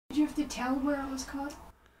have to tell where it was caught?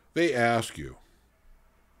 They ask you,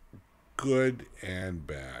 good and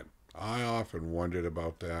bad. I often wondered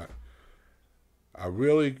about that. A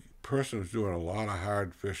really person who's doing a lot of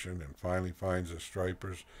hard fishing and finally finds the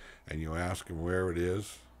stripers, and you ask him where it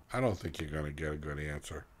is, I don't think you're going to get a good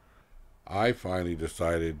answer. I finally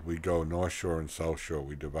decided we'd go North Shore and South Shore.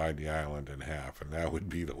 We divide the island in half, and that would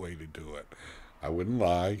be the way to do it. I wouldn't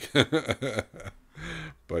lie,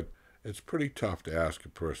 but it's pretty tough to ask a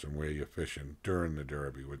person where you're fishing during the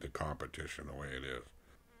Derby with the competition the way it is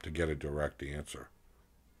to get a direct answer.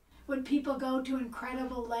 Would people go to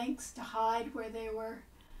incredible lengths to hide where they were?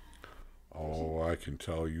 Oh, I can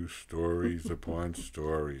tell you stories upon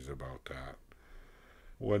stories about that.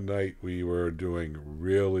 One night we were doing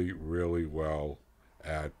really, really well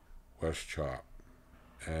at West Chop,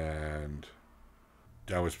 and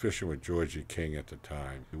I was fishing with Georgie King at the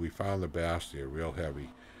time. We found the bass there real heavy.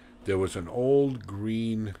 There was an old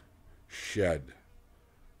green shed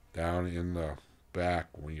down in the back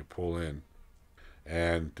when you pull in,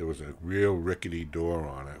 and there was a real rickety door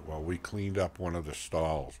on it. Well, we cleaned up one of the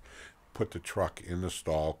stalls, put the truck in the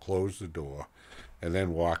stall, closed the door, and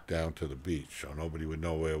then walked down to the beach so nobody would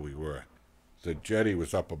know where we were. The jetty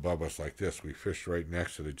was up above us like this. We fished right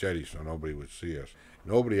next to the jetty so nobody would see us.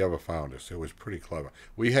 Nobody ever found us. It was pretty clever.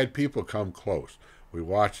 We had people come close. We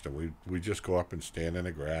watched them. We just go up and stand in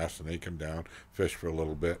the grass, and they come down, fish for a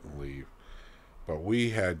little bit, and leave. But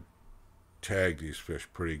we had tagged these fish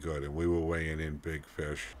pretty good, and we were weighing in big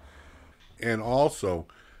fish. And also,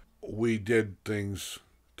 we did things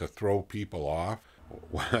to throw people off.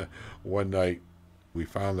 One night, we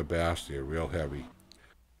found the bass there real heavy.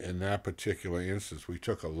 In that particular instance, we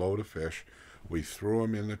took a load of fish. We threw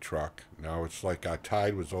them in the truck. Now, it's like our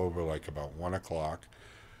tide was over like about 1 o'clock.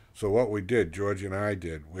 So what we did, George and I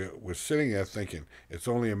did, we're sitting there thinking, it's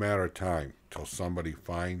only a matter of time till somebody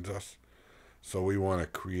finds us. So we want to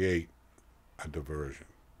create a diversion.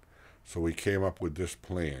 So we came up with this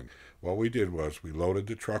plan. What we did was we loaded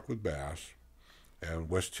the truck with bass, and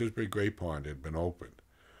West Tisbury Great Pond had been opened.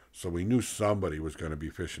 So we knew somebody was going to be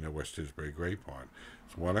fishing at West Tisbury Great Pond.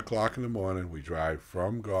 It's 1 o'clock in the morning. We drive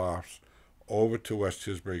from Goffs over to West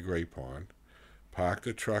Tisbury Great Pond, park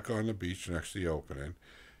the truck on the beach next to the opening,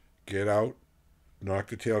 get out, knock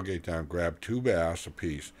the tailgate down, grab 2 bass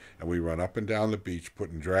apiece, and we run up and down the beach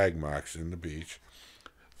putting drag marks in the beach,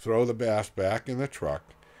 throw the bass back in the truck,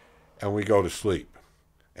 and we go to sleep.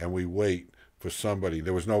 And we wait for somebody.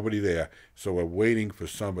 There was nobody there, so we're waiting for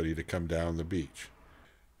somebody to come down the beach.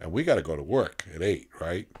 And we got to go to work at 8,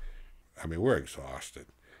 right? I mean, we're exhausted.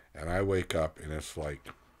 And I wake up, and it's like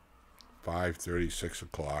 5:30, 6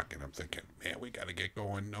 o'clock, and I'm thinking, man, we got to get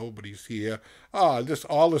going. Nobody's here. All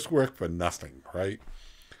this work for nothing, right?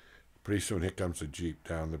 Pretty soon, here comes a Jeep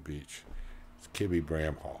down the beach. It's Kibby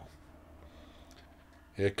Bramhall.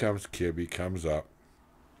 Here comes Kibby, comes up,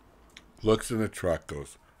 looks in the truck,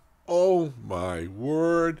 goes, oh, my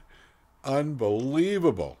word,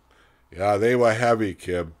 unbelievable. Yeah, they were heavy,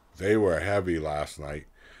 Kib. They were heavy last night.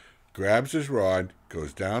 Grabs his rod,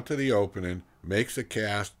 goes down to the opening, makes a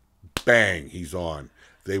cast, bang, he's on.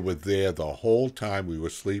 They were there the whole time we were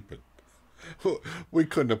sleeping. We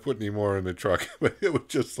couldn't have put any more in the truck, but it was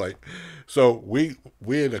just like, so we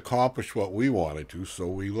had accomplished what we wanted to, so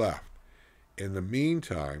we left. In the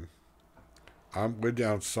meantime, we're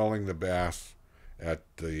down selling the bass at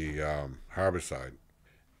the Harborside,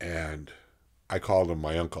 and I called him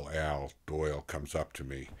my Uncle Al Doyle, comes up to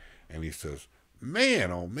me, and he says,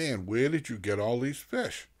 man, oh man, where did you get all these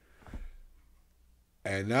fish?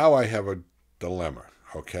 And now I have a dilemma,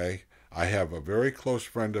 okay? I have a very close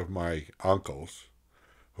friend of my uncle's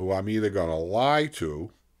who I'm either going to lie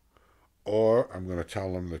to or I'm going to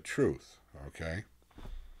tell him the truth, okay?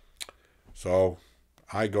 So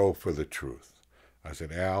I go for the truth. I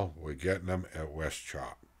said, Al, we're getting them at West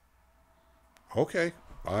Chop. Okay,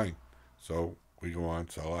 fine. So we go on,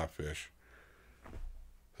 sell our fish.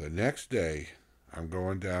 The next day, I'm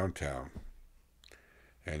going downtown,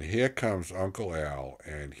 and here comes Uncle Al,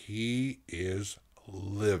 and he is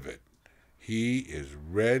livid. He is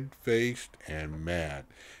red-faced and mad.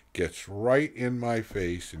 Gets right in my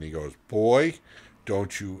face, and he goes, boy,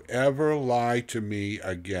 don't you ever lie to me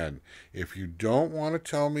again. If you don't want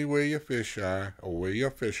to tell me where your fish are or where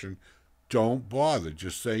you're fishing, don't bother.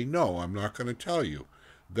 Just say, no, I'm not going to tell you.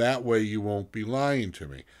 That way you won't be lying to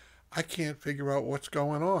me. I can't figure out what's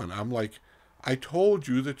going on. I'm like, I told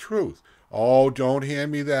you the truth. Oh, don't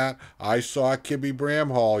hand me that. I saw Kibby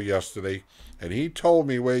Bramhall yesterday, and he told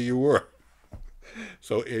me where you were.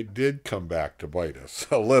 So it did come back to bite us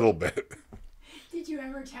a little bit. Did you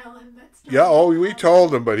ever tell him that story? Yeah, we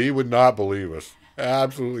told him, but he would not believe us.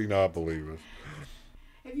 Absolutely not believe us.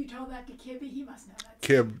 Have you told that to Kibby? He must know that.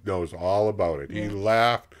 Kib knows all about it. He Yeah.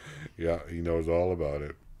 laughed. Yeah, he knows all about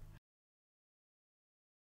it.